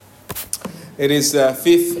It is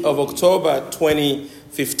 5th of October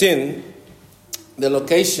 2015. The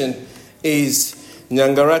location is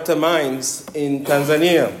Nyangarata Mines in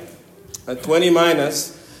Tanzania. 20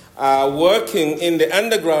 miners are working in the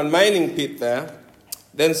underground mining pit there.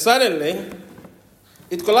 Then suddenly,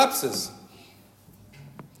 it collapses.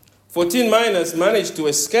 14 miners managed to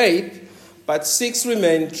escape, but 6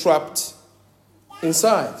 remain trapped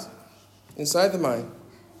inside the mine.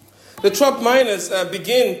 The trapped miners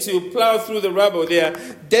begin to plow through the rubble. They are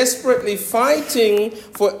desperately fighting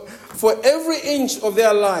for every inch of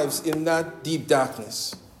their lives in that deep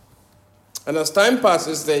darkness. And as time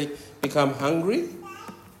passes, they become hungry.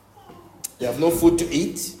 They have no food to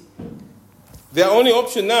eat. Their only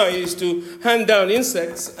option now is to hunt down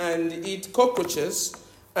insects and eat cockroaches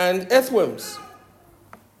and earthworms.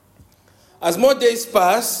 As more days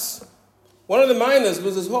pass, one of the miners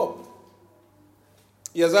loses hope.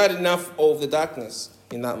 He has had enough of the darkness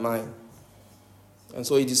in that mine. And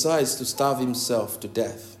so he decides to starve himself to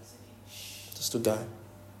death, just to die.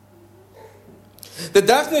 The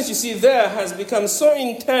darkness you see there has become so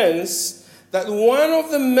intense that one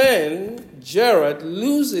of the men, Jared,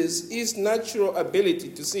 loses his natural ability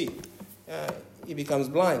to see. He becomes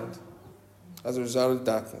blind as a result of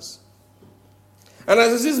the darkness. And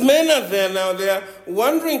as these men are there now, they are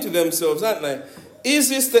wondering to themselves, aren't they? Is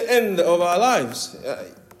this the end of our lives?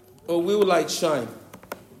 Or will light shine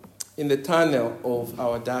in the tunnel of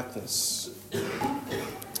our darkness?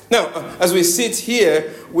 Now, as we sit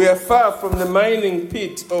here, we are far from the mining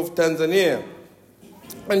pit of Tanzania.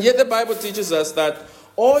 And yet the Bible teaches us that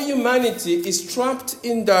all humanity is trapped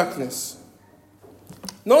in darkness.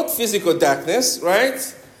 Not physical darkness, right?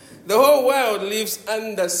 The whole world lives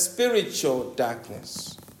under spiritual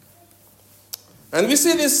darkness. And we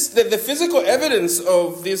see the physical evidence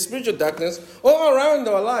of this spiritual darkness all around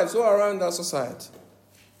our lives, all around our society.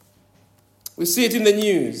 We see it in the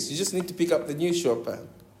news. You just need to pick up the news shopper.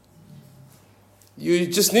 You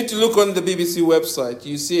just need to look on the BBC website.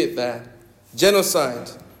 You see it there.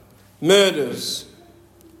 Genocide, murders,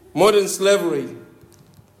 modern slavery,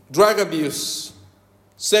 drug abuse,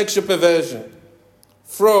 sexual perversion,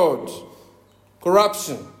 fraud,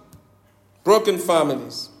 corruption, broken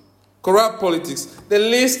families, corrupt politics. The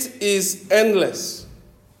list is endless.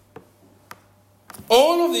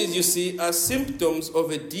 All of these, you see, are symptoms of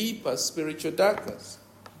a deeper spiritual darkness.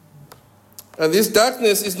 And this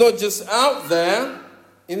darkness is not just out there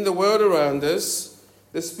in the world around us.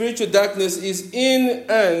 The spiritual darkness is in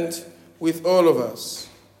and with all of us.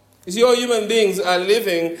 You see, all human beings are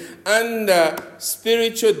living under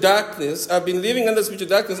spiritual darkness, have been living under spiritual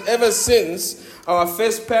darkness ever since our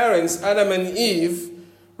first parents, Adam and Eve,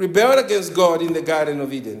 rebelled against God in the Garden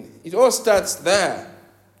of Eden. It all starts there.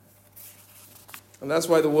 And that's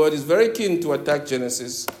why the word is very keen to attack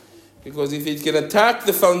Genesis. Because if it can attack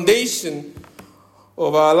the foundation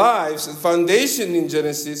of our lives, the foundation in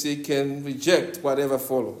Genesis, it can reject whatever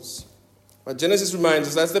follows. But Genesis reminds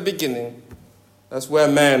us that's the beginning. That's where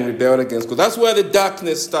man rebelled against God. That's where the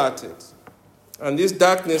darkness started. And this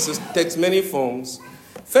darkness takes many forms.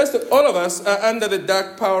 First, all of us are under the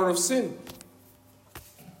dark power of sin.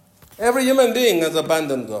 Every human being has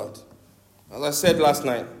abandoned God. As I said last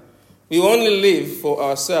night, we only live for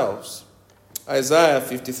ourselves. Isaiah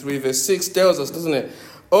 53 verse 6 tells us, doesn't it?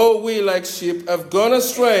 Oh, we like sheep have gone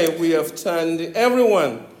astray. We have turned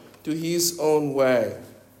everyone to his own way.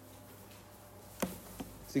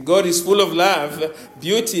 See, God is full of love,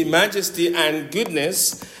 beauty, majesty, and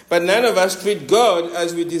goodness, but none of us treat God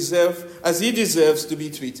as he deserves to be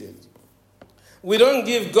treated. We don't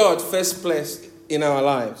give God first place in our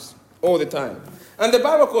lives all the time. And the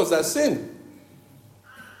Bible calls that sin.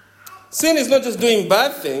 Sin is not just doing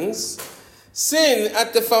bad things. Sin,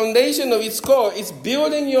 at the foundation of its core, is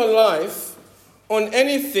building your life on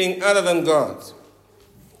anything other than God.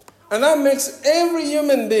 And that makes every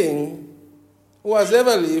human being who has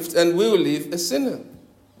ever lived and will live a sinner.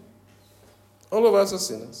 All of us are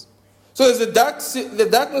sinners. So there's the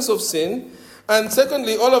darkness of sin. And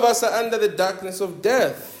secondly, all of us are under the darkness of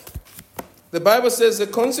death. The Bible says the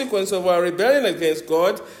consequence of our rebellion against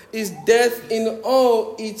God is death in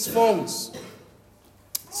all its forms.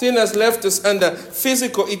 Sin has left us under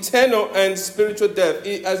physical, eternal, and spiritual death.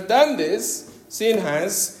 It has done this, it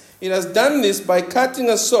has done this by cutting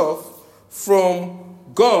us off from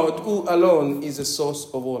God, who alone is the source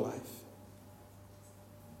of all life.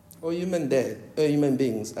 All human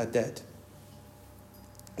beings are dead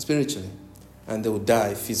spiritually, and they will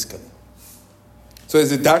die physically. So it's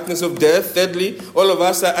the darkness of death. Thirdly, all of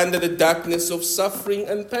us are under the darkness of suffering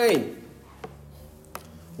and pain.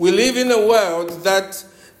 We live in a world that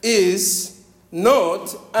is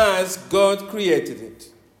not as God created it.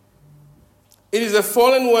 It is a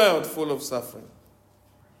fallen world full of suffering.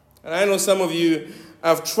 And I know some of you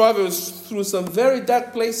have traveled through some very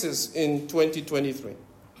dark places in 2023.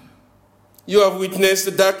 You have witnessed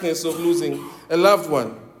the darkness of losing a loved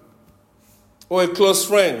one or a close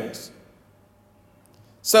friend.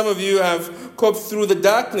 Some of you have coped through the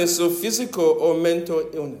darkness of physical or mental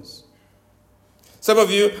illness. Some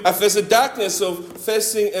of you have faced the darkness of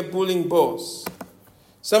facing a bullying boss.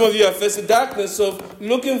 Some of you have faced the darkness of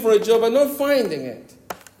looking for a job and not finding it.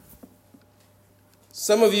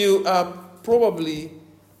 Some of you are probably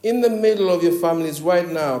in the middle of your families right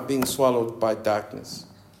now being swallowed by darkness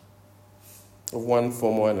of one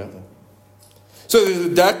form or another. So there's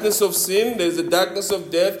the darkness of sin, there's the darkness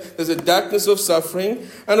of death, there's the darkness of suffering,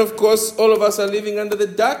 and of course all of us are living under the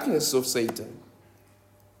darkness of Satan.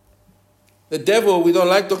 The devil, we don't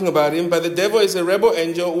like talking about him, but the devil is a rebel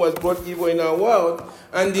angel who has brought evil in our world,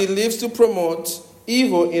 and he lives to promote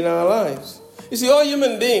evil in our lives. You see, all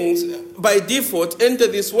human beings, by default, enter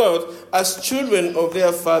this world as children of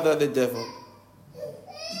their father, the devil.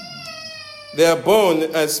 They are born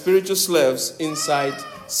as spiritual slaves inside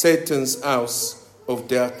Satan's house of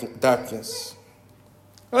darkness.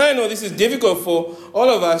 And I know this is difficult for all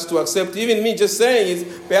of us to accept. Even me just saying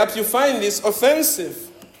it, perhaps you find this offensive.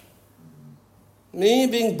 Me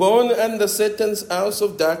being born under Satan's house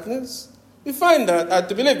of darkness? We find that hard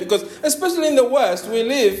to believe because, especially in the West, we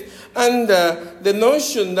live under the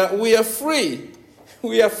notion that we are free.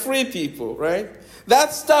 We are free people, right?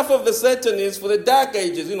 That stuff of the Satan is for the dark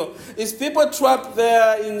ages, It's people trapped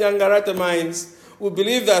there in Yangarata mines who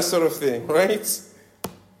believe that sort of thing, right?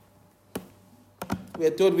 We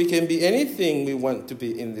are told we can be anything we want to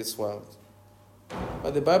be in this world.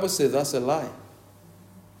 But the Bible says that's a lie.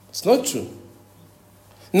 It's not true.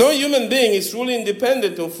 No human being is truly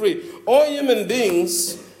independent or free. All human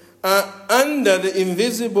beings are under the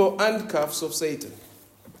invisible handcuffs of Satan.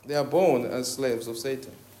 They are born as slaves of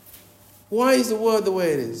Satan. Why is the world the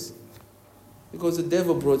way it is? Because the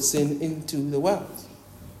devil brought sin into the world.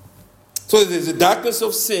 So there's the darkness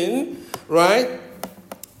of sin, right?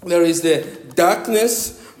 There is the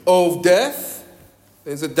darkness of death.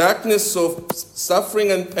 There's the darkness of suffering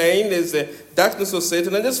and pain. There's the darkness of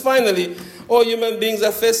Satan. And just finally, all human beings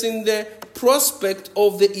are facing the prospect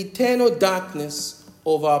of the eternal darkness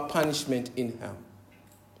of our punishment in hell.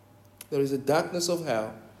 There is a darkness of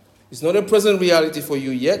hell. It's not a present reality for you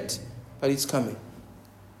yet, but it's coming.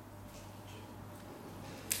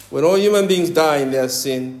 When all human beings die in their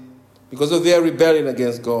sin, because of their rebellion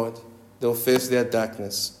against God, they'll face their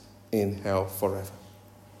darkness in hell forever.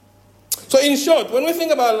 So in short, when we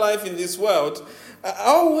think about life in this world,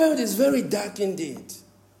 our world is very dark indeed.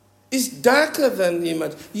 It's darker than you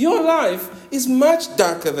imagine. Your life is much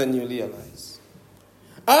darker than you realize.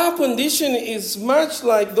 Our condition is much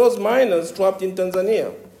like those miners trapped in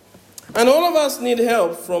Tanzania. And all of us need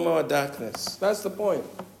help from our darkness. That's the point.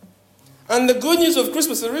 And the good news of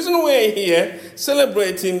Christmas, the reason we're here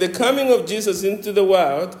celebrating the coming of Jesus into the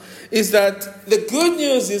world, is that the good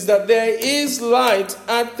news is that there is light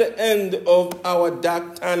at the end of our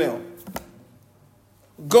dark tunnel.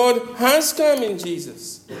 God has come in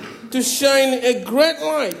Jesus to shine a great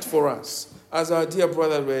light for us, as our dear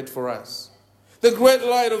brother read for us. The great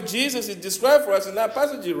light of Jesus is described for us in that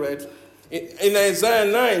passage you read in Isaiah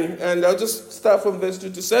 9, and I'll just start from verse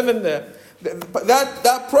 2 to 7 there.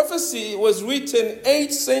 That prophecy was written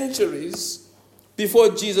 8 centuries before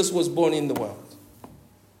Jesus was born in the world.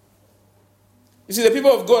 You see, the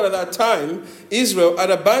people of God at that time, Israel, had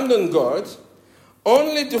abandoned God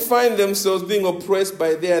only to find themselves being oppressed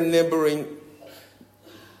by their neighbors,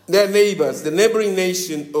 the neighboring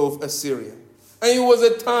nation of Assyria. And it was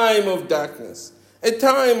a time of darkness, a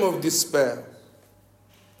time of despair.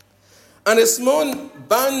 And a small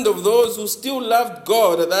band of those who still loved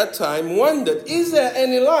God at that time wondered, is there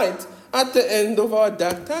any light at the end of our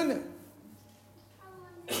dark tunnel?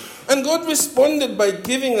 And God responded by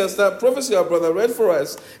giving us that prophecy our brother read for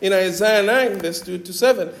us in Isaiah 9, verse 2 to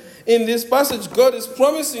 7. In this passage, God is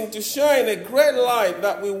promising to shine a great light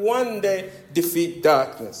that will one day defeat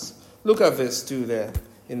darkness. Look at verse 2 there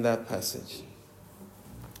in that passage.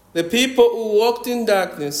 The people who walked in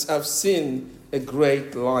darkness have seen a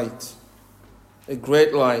great light. A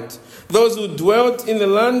great light. Those who dwelt in the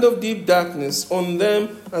land of deep darkness, on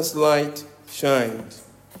them has light shined.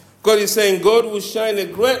 God is saying God will shine a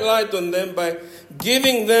great light on them by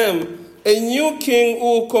giving them a new king who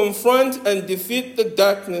will confront and defeat the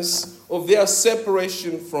darkness of their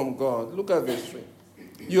separation from God. Look at verse 3.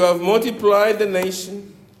 You have multiplied the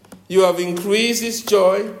nation. You have increased its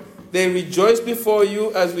joy. They rejoice before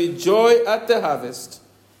you as with joy at the harvest,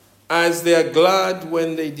 as they are glad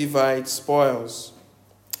when they divide spoils.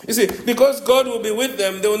 You see, because God will be with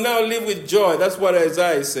them, they will now live with joy. That's what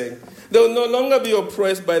Isaiah is saying. They will no longer be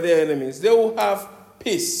oppressed by their enemies. They will have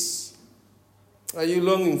peace. Are you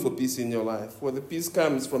longing for peace in your life? Well, the peace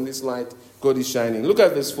comes from this light God is shining. Look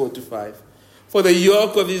at verse 4 to 5. For the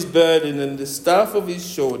yoke of his burden and the staff of his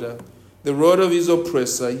shoulder, the rod of his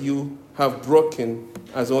oppressor, you have broken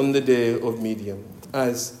as on the day of Midian,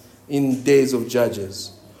 as in days of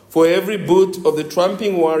Judges. For every boot of the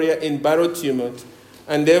tramping warrior in battle tumult,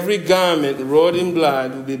 and every garment rolled in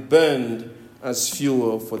blood will be burned as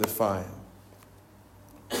fuel for the fire.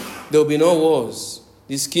 There will be no wars.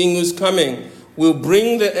 This king who's coming will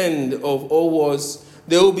bring the end of all wars.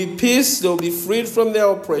 There will be peace. They will be freed from their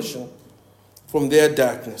oppression, from their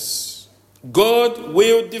darkness. God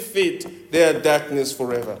will defeat their darkness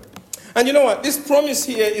forever. And you know what? This promise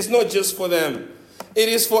here is not just for them. It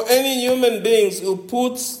is for any human beings who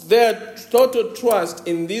puts their total trust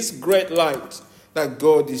in this great light that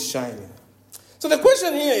God is shining. So the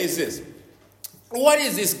question here is this. What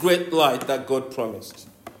is this great light that God promised?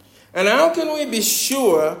 And how can we be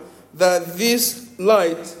sure that this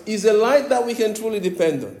light is a light that we can truly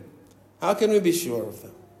depend on? How can we be sure of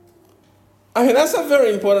that? I mean, that's a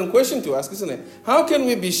very important question to ask, isn't it? How can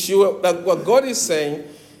we be sure that what God is saying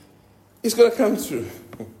is going to come true?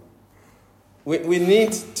 We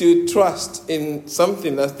need to trust in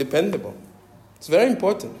something that's dependable. It's very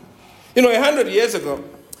important. 100 years ago,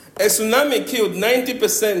 a tsunami killed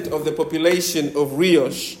 90% of the population of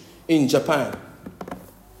Ryoshi in Japan.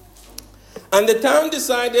 And the town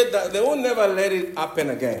decided that they will never let it happen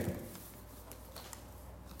again.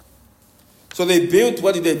 So they built,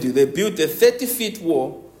 what did they do? They built a 30-foot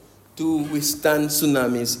wall to withstand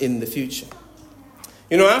tsunamis in the future.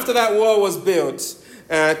 After that wall was built,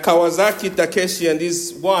 Kawasaki Takeshi and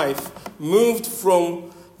his wife moved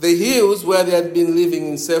from the hills where they had been living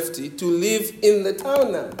in safety to live in the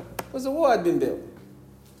town now, because the wall had been built.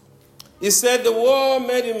 He said the wall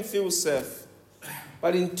made him feel safe.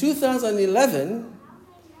 But in 2011,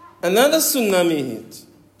 another tsunami hit,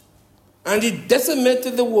 and it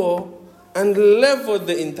decimated the wall and leveled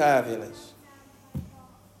the entire village.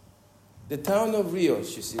 The town of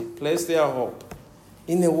Ryoshi, you see, placed their hope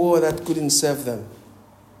in a war that couldn't save them.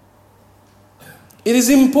 It is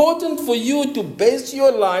important for you to base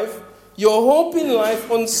your life, your hope in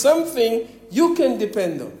life, on something you can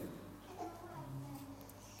depend on.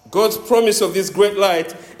 God's promise of this great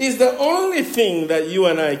light is the only thing that you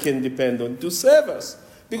and I can depend on to save us.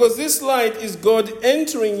 Because this light is God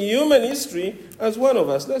entering human history as one of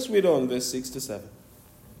us. Let's read on verse 6 to 7.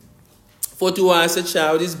 For to us a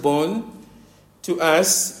child is born, to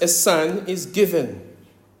us a son is given.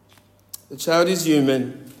 The child is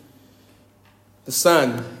human. The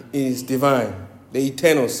Son is divine, the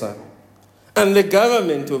eternal Son. And the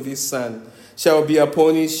government of his Son shall be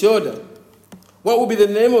upon his shoulder. What will be the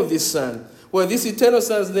name of this Son? Well, this eternal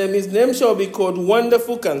Son's name, his name shall be called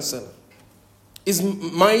Wonderful Counselor, is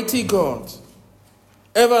Mighty God,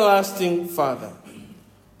 Everlasting Father,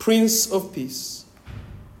 Prince of Peace.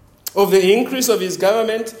 Of the increase of his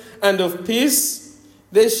government and of peace,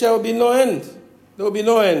 there shall be no end. There will be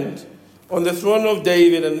no end on the throne of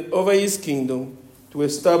David and over his kingdom, to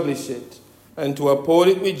establish it and to uphold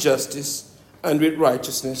it with justice and with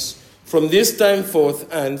righteousness from this time forth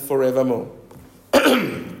and forevermore.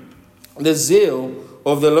 The zeal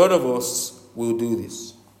of the Lord of hosts will do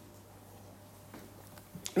this.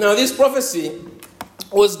 Now, this prophecy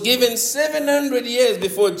was given 700 years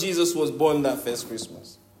before Jesus was born that first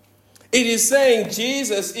Christmas. It is saying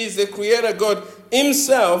Jesus is the Creator God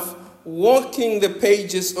himself, walking the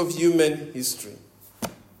pages of human history.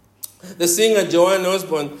 The singer Joanne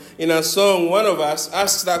Osborne, in her song One of Us,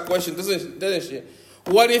 asks that question, doesn't she?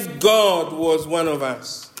 What if God was one of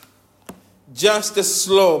us? Just a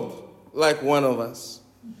slob like one of us.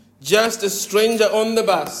 Just a stranger on the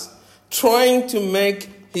bus, trying to make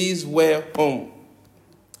his way home.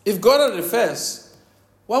 If God had a face,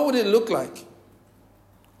 what would it look like?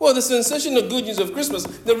 Well, the sensational good news of Christmas,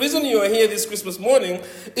 the reason you are here this Christmas morning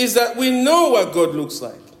is that we know what God looks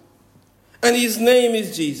like. And his name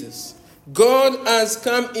is Jesus. God has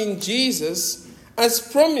come in Jesus as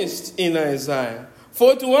promised in Isaiah.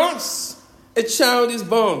 For to us a child is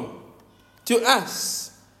born. To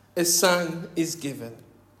us a son is given.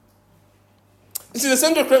 You see, the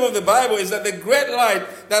central claim of the Bible is that the great light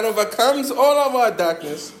that overcomes all of our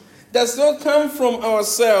darkness does not come from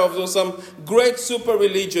ourselves or some great super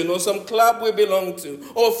religion or some club we belong to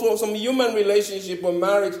or from some human relationship or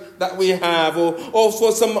marriage that we have or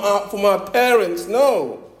from our parents.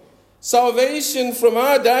 No. Salvation from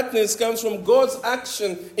our darkness comes from God's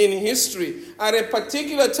action in history at a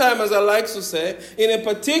particular time, as I like to say, in a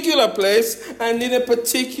particular place and in a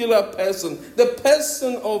particular person. The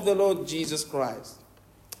person of the Lord Jesus Christ,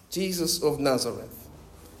 Jesus of Nazareth.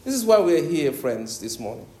 This is why we're here, friends, this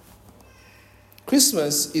morning.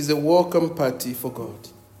 Christmas is a welcome party for God.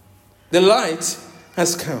 The light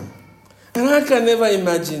has come. And I can never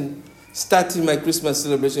imagine starting my Christmas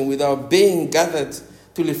celebration without being gathered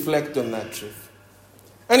to reflect on that truth.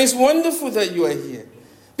 And it's wonderful that you are here,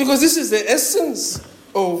 because this is the essence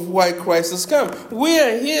of why Christ has come. We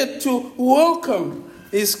are here to welcome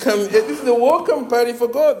His coming. It is the welcome party for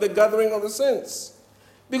God, the gathering of the saints.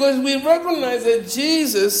 Because we recognize that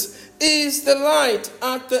Jesus is the light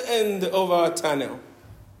at the end of our tunnel.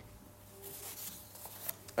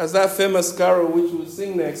 As that famous carol which we'll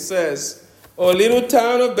sing next says, "O little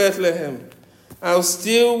town of Bethlehem, how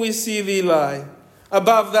still we see thee lie.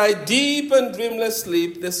 Above thy deep and dreamless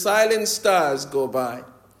sleep, the silent stars go by.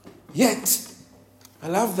 Yet," I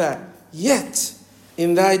love that, "yet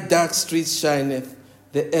in thy dark streets shineth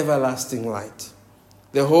the everlasting light.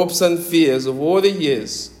 The hopes and fears of all the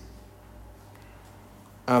years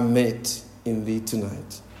are met in thee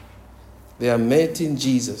tonight." They are met in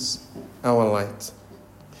Jesus, our light.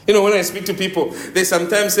 You know, when I speak to people, they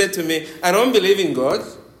sometimes say to me, "I don't believe in God."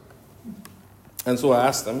 And so I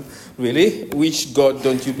ask them, "Really? Which God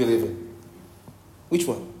don't you believe in? Which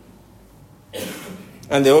one?"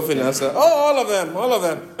 And they often answer, "Oh, all of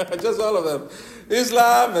them, just all of them.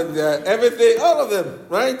 Islam and everything, all of them,"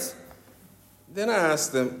 right? Then I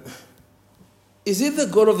ask them, "Is it the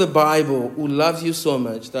God of the Bible who loves you so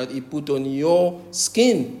much that He put on your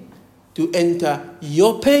skin to enter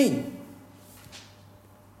your pain?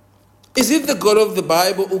 Is it the God of the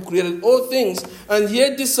Bible who created all things and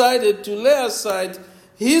yet decided to lay aside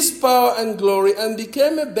His power and glory and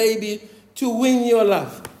became a baby to win your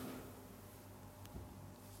love?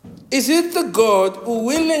 Is it the God who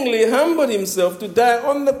willingly humbled Himself to die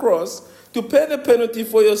on the cross to pay the penalty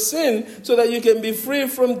for your sin so that you can be free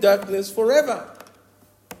from darkness forever?"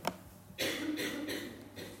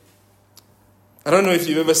 I don't know if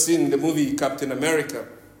you've ever seen the movie Captain America,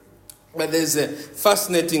 but there's a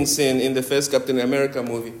fascinating scene in the first Captain America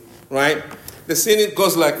movie, right? The scene, it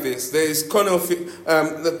goes like this. There is Colonel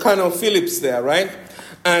Phillips there, right?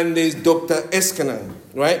 And there's Dr. Eskenan,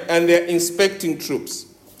 right? And they're inspecting troops.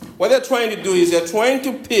 What they're trying to do is they're trying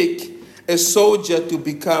to pick a soldier to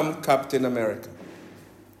become Captain America.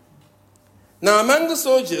 Now, among the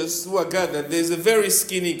soldiers who are gathered, there's a very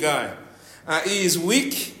skinny guy. He is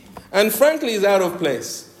weak, and frankly, he's out of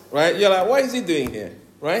place, right? You're like, what is he doing here,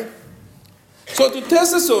 right? So to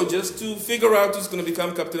test the soldiers, to figure out who's going to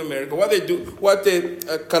become Captain America, what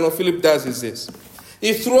Colonel Phillips does is this.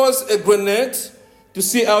 He throws a grenade to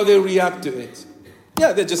see how they react to it.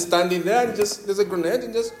 Yeah, they're just standing there, and there's a grenade,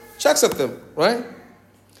 and just chucks at them, right?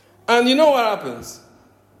 And you know what happens?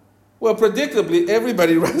 Well, predictably,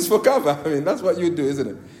 everybody runs for cover. I mean, that's what you do, isn't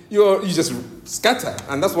it? You just scatter,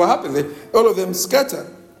 and that's what happens. All of them scatter.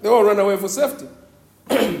 They all run away for safety.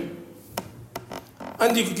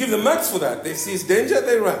 And you could give them marks for that. They see it's danger,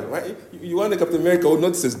 they run, right? You want to Captain America who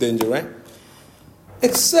notices danger, right?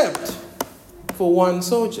 Except for one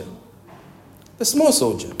soldier, a small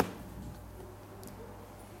soldier.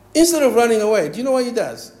 Instead of running away, do you know what he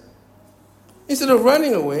does? Instead of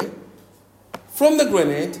running away from the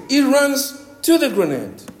grenade, he runs to the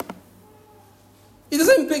grenade. He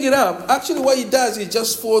doesn't pick it up. Actually, what he does, he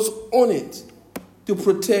just falls on it to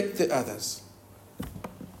protect the others.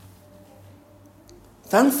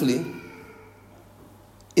 Thankfully,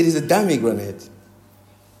 it is a dummy grenade,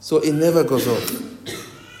 so it never goes off.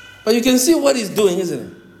 But you can see what he's doing, isn't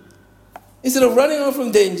it? Instead of running away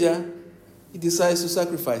from danger, he decides to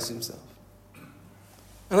sacrifice himself.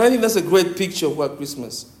 And I think that's a great picture of what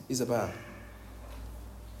Christmas is about.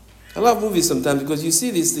 I love movies sometimes because you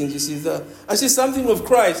see these things. I see something of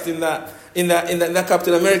Christ in that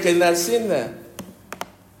Captain America, in that scene there.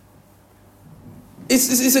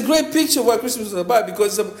 It's a great picture of what Christmas is about,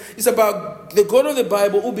 because it's about the God of the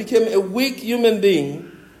Bible who became a weak human being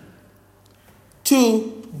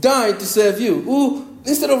to die to serve you. Who,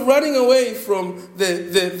 instead of running away from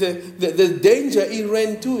the danger, he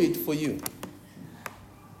ran to it for you.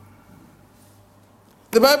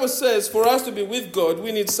 The Bible says for us to be with God,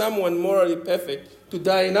 we need someone morally perfect to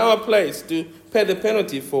die in our place, to pay the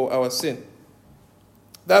penalty for our sin.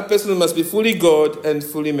 That person must be fully God and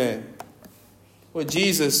fully man. Well,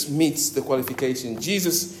 Jesus meets the qualification.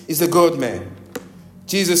 Jesus is the God-man.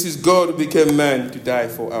 Jesus is God who became man to die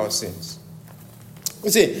for our sins. You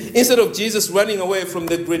see, instead of Jesus running away from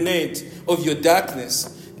the grenade of your darkness,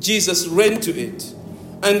 Jesus ran to it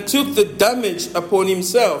and took the damage upon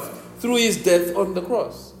himself through his death on the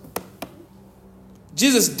cross.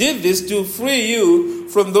 Jesus did this to free you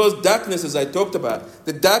from those darknesses I talked about.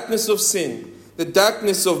 The darkness of sin, the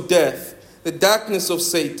darkness of death, the darkness of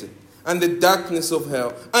Satan, and the darkness of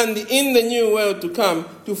hell. And in the new world to come,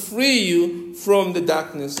 to free you from the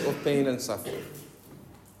darkness of pain and suffering.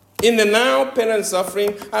 In the now, pain and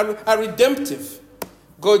suffering are redemptive.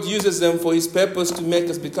 God uses them for his purpose to make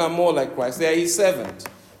us become more like Christ. They are his servant.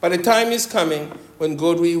 But the time is coming when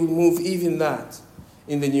God will remove even that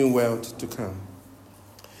in the new world to come.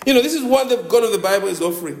 You know, this is what the God of the Bible is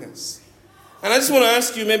offering us. And I just want to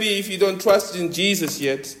ask you, maybe if you don't trust in Jesus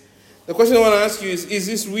yet, the question I want to ask you is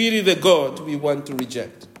this really the God we want to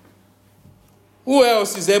reject? Who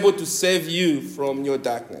else is able to save you from your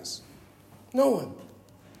darkness? No one.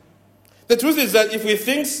 The truth is that if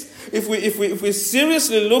we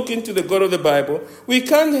seriously look into the God of the Bible, we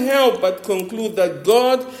can't help but conclude that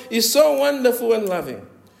God is so wonderful and loving.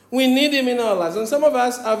 We need him in our lives. And some of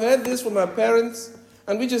us have heard this from our parents,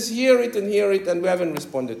 and we just hear it, and we haven't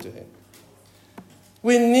responded to him.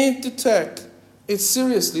 We need to take it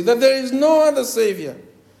seriously, that there is no other Savior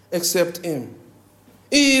except him.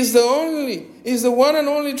 He is the one and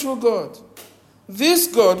only true God. This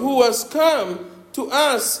God who has come to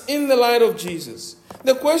us in the light of Jesus.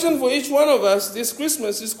 The question for each one of us this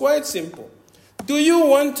Christmas is quite simple. Do you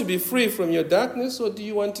want to be free from your darkness, or do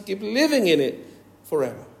you want to keep living in it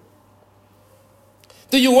forever?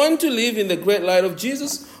 Do you want to live in the great light of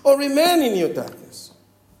Jesus, or remain in your darkness?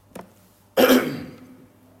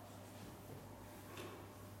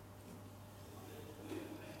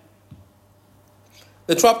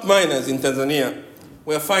 The trapped miners in Tanzania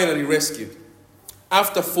were finally rescued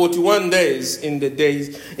after 41 days in the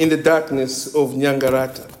darkness of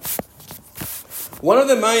Nyangarata. One of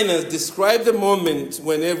the miners described the moment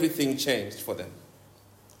when everything changed for them.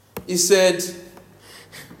 He said,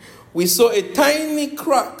 "We saw a tiny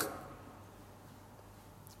crack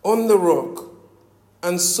on the rock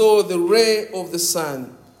and saw the ray of the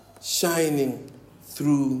sun shining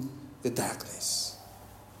through the darkness."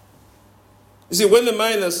 You see, when the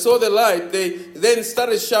miners saw the light, they then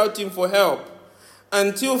started shouting for help,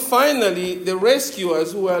 until finally the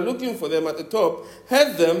rescuers who were looking for them at the top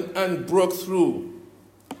heard them and broke through.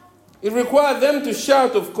 It required them to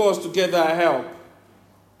shout, of course, to get their help,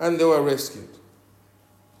 and they were rescued.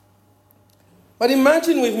 But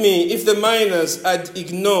imagine with me if the miners had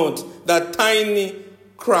ignored that tiny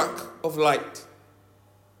crack of light,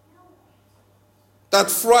 that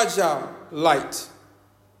fragile light.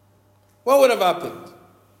 What would have happened?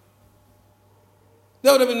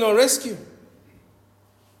 There would have been no rescue.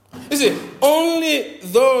 You see, only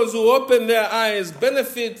those who open their eyes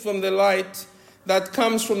benefit from the light that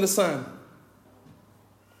comes from the sun.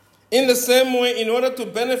 In the same way, in order to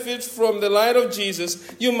benefit from the light of Jesus,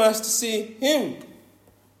 you must see him.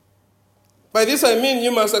 By this I mean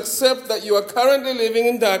you must accept that you are currently living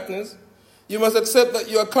in darkness. You must accept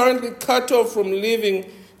that you are currently cut off from living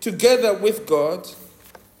together with God.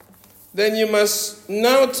 Then you must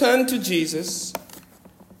now turn to Jesus.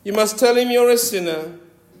 You must tell him you're a sinner,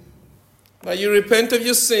 that you repent of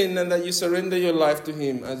your sin, and that you surrender your life to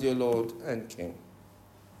him as your Lord and King.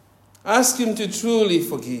 Ask him to truly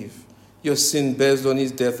forgive your sin based on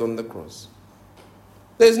his death on the cross.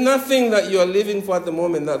 There's nothing that you are living for at the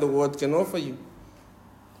moment that the world can offer you.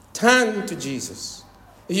 Turn to Jesus.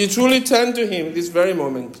 If you truly turn to him this very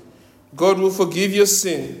moment, God will forgive your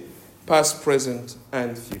sin, past, present,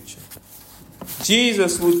 and future.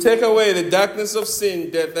 Jesus will take away the darkness of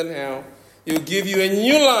sin, death, and hell. He will give you a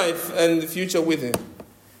new life and the future with him.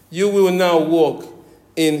 You will now walk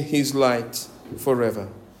in his light forever.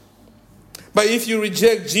 But if you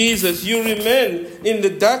reject Jesus, you remain in the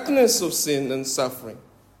darkness of sin and suffering.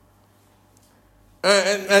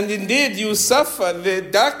 And indeed, you suffer the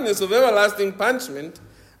darkness of everlasting punishment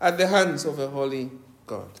at the hands of a holy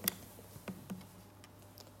God.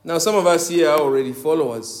 Now, some of us here are already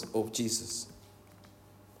followers of Jesus.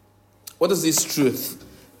 What does this truth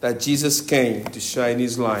that Jesus came to shine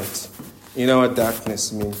his light in our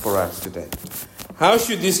darkness mean for us today? How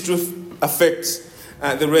should this truth affect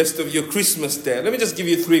the rest of your Christmas day? Let me just give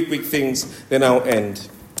you 3 quick things, then I'll end.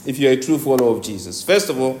 If you're a true follower of Jesus. First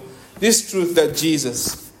of all, this truth that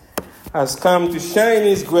Jesus has come to shine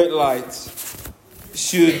his great light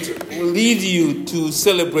should lead you to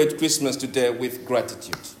celebrate Christmas today with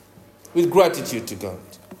gratitude. With gratitude to God.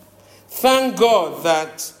 Thank God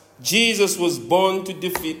that Jesus was born to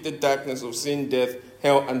defeat the darkness of sin, death,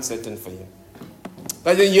 hell, and Satan for you.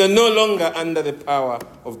 But then you're no longer under the power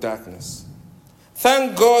of darkness.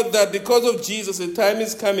 Thank God that because of Jesus, a time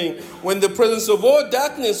is coming when the presence of all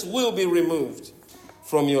darkness will be removed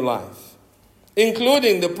from your life,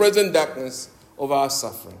 including the present darkness of our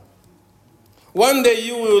suffering. One day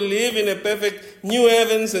you will live in a perfect new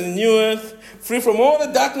heavens and new earth, free from all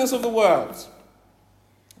the darkness of the world.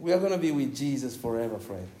 We are going to be with Jesus forever,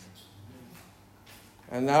 friend.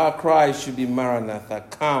 And our cry should be, Maranatha,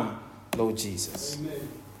 come, Lord Jesus. Amen.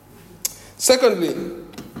 Secondly,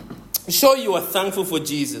 show you are thankful for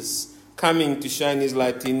Jesus coming to shine his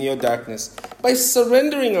light in your darkness by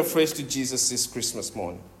surrendering afresh to Jesus this Christmas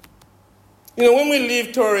morning. When we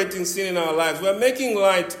live tolerating sin in our lives, we are making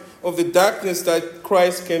light of the darkness that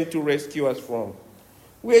Christ came to rescue us from.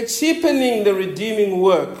 We are cheapening the redeeming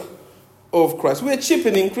work of Christ. We are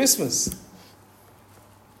cheapening Christmas.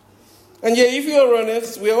 And yet, if you are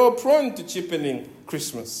honest, we are all prone to cheapening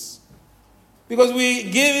Christmas, because we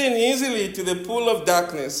give in easily to the pool of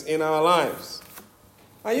darkness in our lives.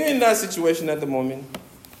 Are you in that situation at the moment?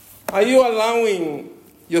 Are you allowing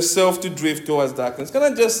yourself to drift towards darkness? Can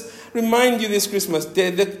I just remind you this Christmas,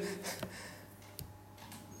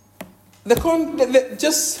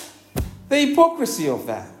 just the hypocrisy of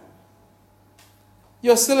that.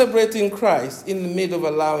 You're celebrating Christ in the middle of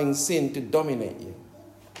allowing sin to dominate you.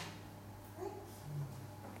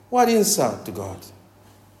 What insult to God.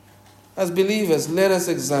 As believers, let us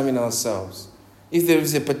examine ourselves. If there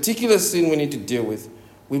is a particular sin we need to deal with,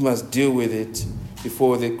 we must deal with it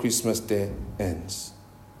before the Christmas day ends.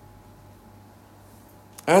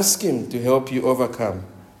 Ask him to help you overcome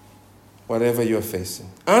whatever you're facing.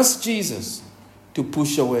 Ask Jesus to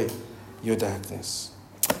push away your darkness.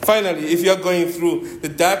 Finally, if you're going through the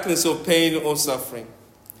darkness of pain or suffering,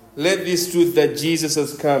 let this truth that Jesus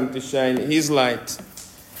has come to shine his light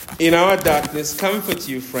in our darkness comfort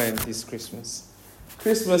you, friend, this Christmas.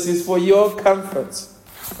 Christmas is for your comfort.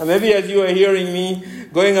 And maybe as you are hearing me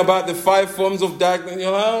going about the 5 forms of darkness,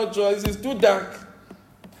 you're like, oh, Joyce, it's too dark.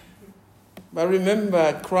 But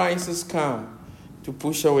remember, Christ has come to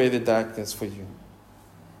push away the darkness for you.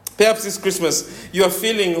 Perhaps this Christmas you are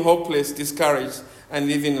feeling hopeless, discouraged,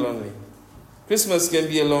 and even lonely. Christmas can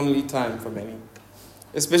be a lonely time for many,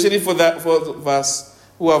 especially for those of us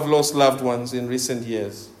who have lost loved ones in recent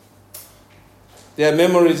years. Their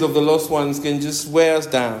memories of the lost ones can just wear us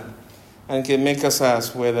down and can make us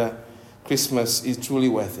ask whether Christmas is truly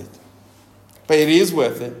worth it. But it is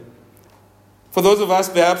worth it. For those of us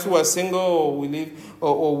perhaps who are single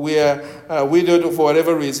or we are widowed for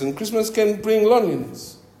whatever reason, Christmas can bring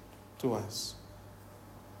loneliness to us.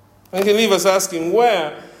 And can leave us asking,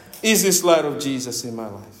 where is this light of Jesus in my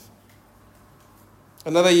life?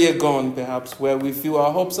 Another year gone, perhaps, where we feel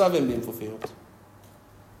our hopes haven't been fulfilled.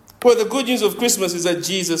 Well, the good news of Christmas is that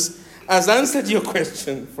Jesus has answered your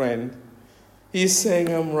question, friend. He's saying,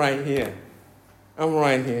 I'm right here. I'm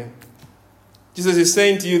right here. Jesus is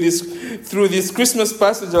saying to you this through this Christmas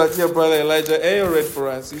passage that your brother Elijah Ayo read for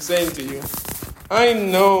us. He's saying to you, I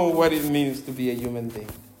know what it means to be a human being.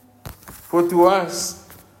 For to us,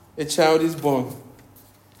 a child is born.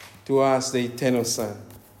 To us, the eternal Son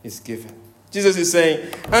is given. Jesus is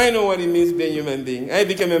saying, I know what it means to be a human being. I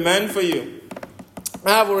became a man for you.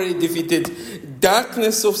 I have already defeated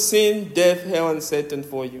darkness of sin, death, hell, and Satan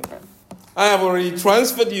for you. I have already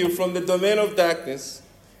transferred you from the domain of darkness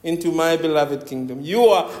into my beloved kingdom. You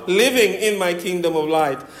are living in my kingdom of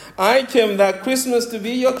light. I came that Christmas to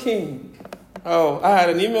be your king. Oh, I had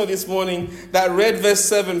an email this morning that read verse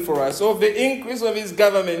 7 for us. Of the increase of his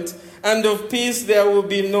government and of peace there will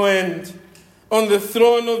be no end. On the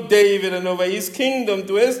throne of David and over his kingdom,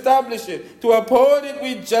 to establish it, to uphold it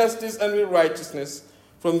with justice and with righteousness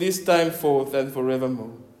from this time forth and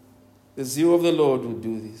forevermore. The zeal of the Lord will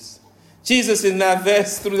do this. Jesus in that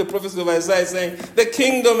verse through the prophecy of Isaiah saying, the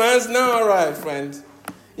kingdom has now arrived, friend.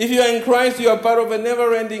 If you are in Christ, you are part of a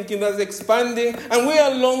never-ending kingdom that's expanding, and we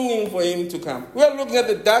are longing for him to come. We are looking at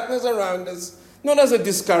the darkness around us, not as a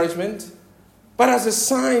discouragement, but as a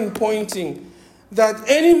sign pointing that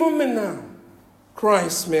any moment now,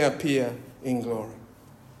 Christ may appear in glory.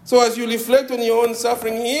 So as you reflect on your own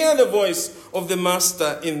suffering, hear the voice of the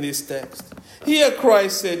Master in this text. Here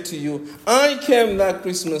Christ said to you, I came that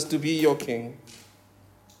Christmas to be your king.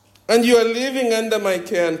 And you are living under my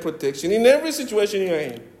care and protection in every situation you are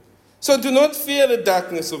in. So do not fear the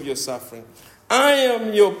darkness of your suffering. I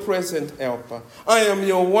am your present helper. I am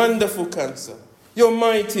your wonderful counselor, your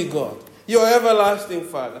mighty God, your everlasting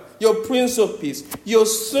Father, your Prince of Peace, your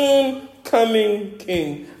soon coming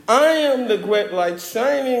King. I am the great light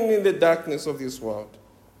shining in the darkness of this world.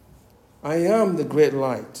 I am the great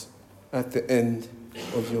light at the end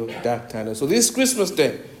of your dark tunnel. So this Christmas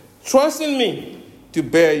day, trust in me to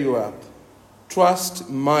bear you up. Trust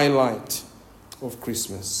my light of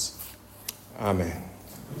Christmas. Amen.